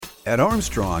At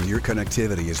Armstrong, your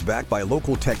connectivity is backed by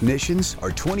local technicians,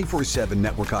 our 24/7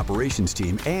 network operations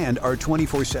team, and our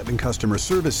 24/7 customer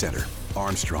service center.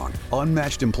 Armstrong,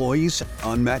 unmatched employees,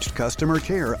 unmatched customer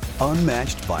care,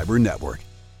 unmatched fiber network.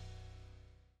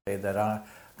 That I'm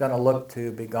going to look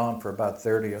to be gone for about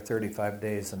 30 or 35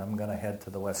 days, and I'm going to head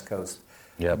to the West Coast.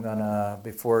 Yep. I'm going to,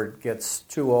 before it gets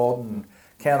too old and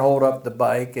can't hold up the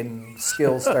bike and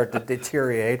skills start to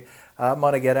deteriorate, I'm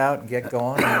going to get out and get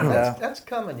going. And, that's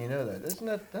coming, you know that, isn't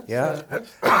it? That's, yeah.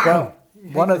 That's, Well,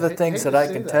 one of the hate things to that I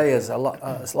say can that. tell you is a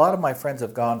lot of my friends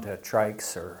have gone to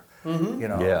trikes or, you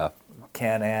know, Yeah.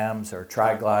 Can-Ams or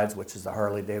Tri-Glides, which is the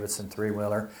Harley-Davidson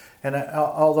three-wheeler. And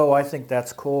although I think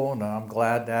that's cool, and I'm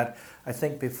glad that, I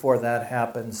think before that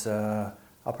happens, I'll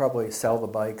probably sell the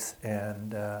bikes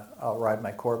and I'll ride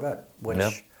my Corvette,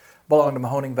 which belong to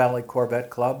Mahoning Valley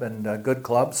Corvette Club, and a good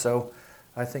club, so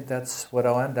I think that's what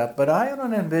I'll end up. But I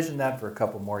don't envision that for a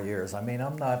couple more years. I mean,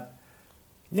 I'm not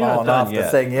falling off the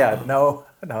thing yet. No,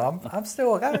 I'm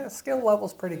still, skill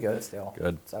level's pretty good still.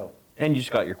 Good. So. And you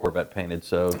just got your Corvette painted,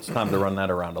 so it's time to run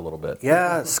that around a little bit.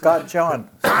 Yeah, Scott John,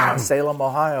 Salem,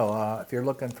 Ohio. If you're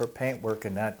looking for paint work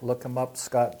in that, look him up,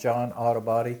 Scott John Auto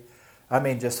Body. I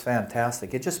mean, just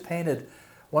fantastic. It just painted,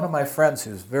 one of my friends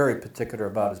who's very particular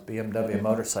about his BMW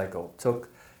motorcycle, took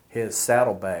his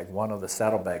saddlebag, one of the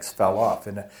saddlebags fell off.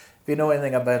 And if you know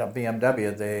anything about a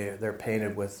BMW, they're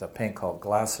painted with a paint called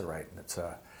Glycerite. And it's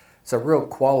a real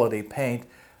quality paint.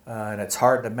 And it's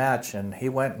hard to match, and he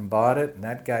went and bought it, and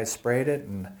that guy sprayed it,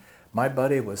 and my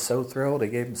buddy was so thrilled. He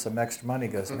gave him some extra money.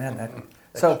 He goes, man, that...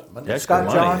 So, Scott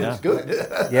John... Yeah. It's good.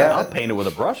 Yeah. I'll paint it with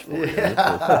a brush for you.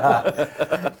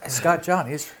 Scott John,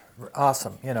 he's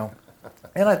awesome, you know.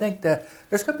 And I think that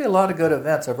there's going to be a lot of good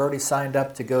events. I've already signed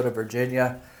up to go to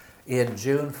Virginia in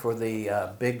June for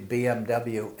the big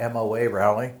BMW MOA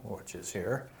rally, which is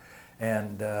here,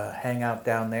 and hang out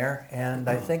down there. And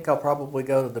I think I'll probably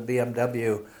go to the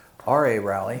BMW RA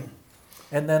rally.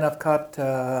 And then I've got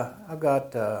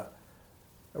a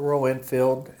Royal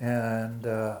Enfield and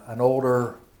an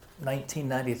older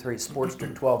 1993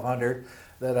 Sportster 1200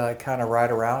 that I kind of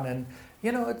ride around. And,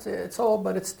 you know, it's old,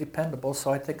 but it's dependable. So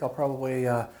I think I'll probably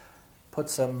put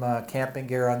some camping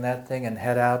gear on that thing and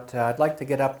head out. I'd like to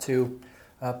get up to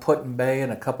Put-in Bay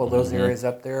and a couple of those areas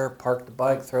up there, park the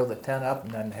bike, throw the tent up,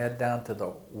 and then head down to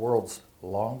the world's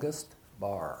longest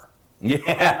bar.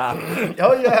 Yeah.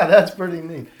 Oh, yeah, that's pretty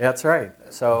neat. That's right.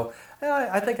 So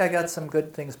I think I got some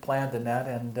good things planned in that,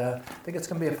 and I think it's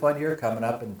going to be a fun year coming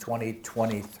up in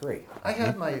 2023. I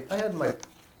had my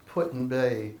Put-in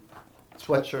Bay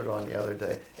sweatshirt on the other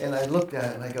day, and I looked at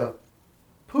it and I go,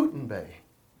 Putin Bay.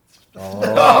 Oh,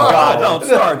 God, don't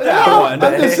start that one.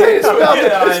 I'm just saying, it's spelled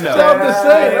I know. the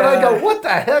same. And I go, what the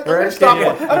heck? I'm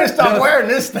going to stop wearing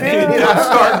this thing. Don't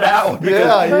start that one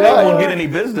because they won't get any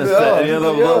business.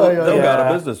 They'll go out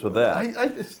of business with that. I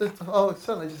just, all of a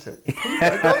sudden, I just said,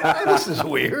 this is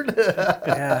weird.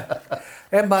 Yeah.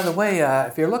 And by the way,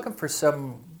 if you're looking for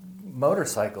some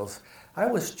motorcycles, I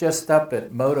was just up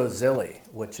at Motozilli,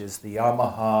 which is the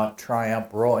Yamaha Triumph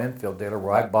Royal Enfield dealer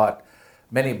where I bought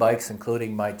many bikes,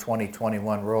 including my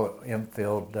 2021 Royal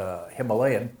Enfield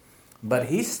Himalayan. But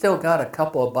he's still got a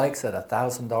couple of bikes at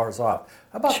 $1,000 off.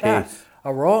 How about that?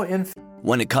 A Royal Enfield.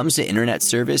 When it comes to internet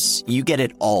service, you get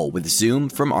it all with Zoom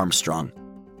from Armstrong.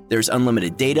 There's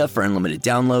unlimited data for unlimited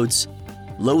downloads,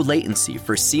 low latency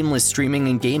for seamless streaming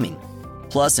and gaming,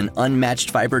 plus an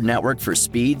unmatched fiber network for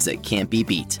speeds that can't be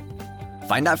beat.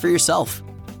 Find out for yourself.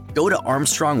 Go to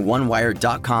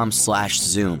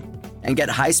armstrongonewire.com/Zoom and get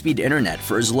high-speed internet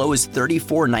for as low as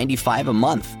 $34.95 a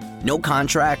month. No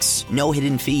contracts, no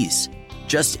hidden fees.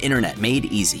 Just internet made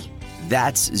easy.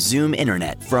 That's Zoom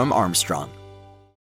Internet from Armstrong.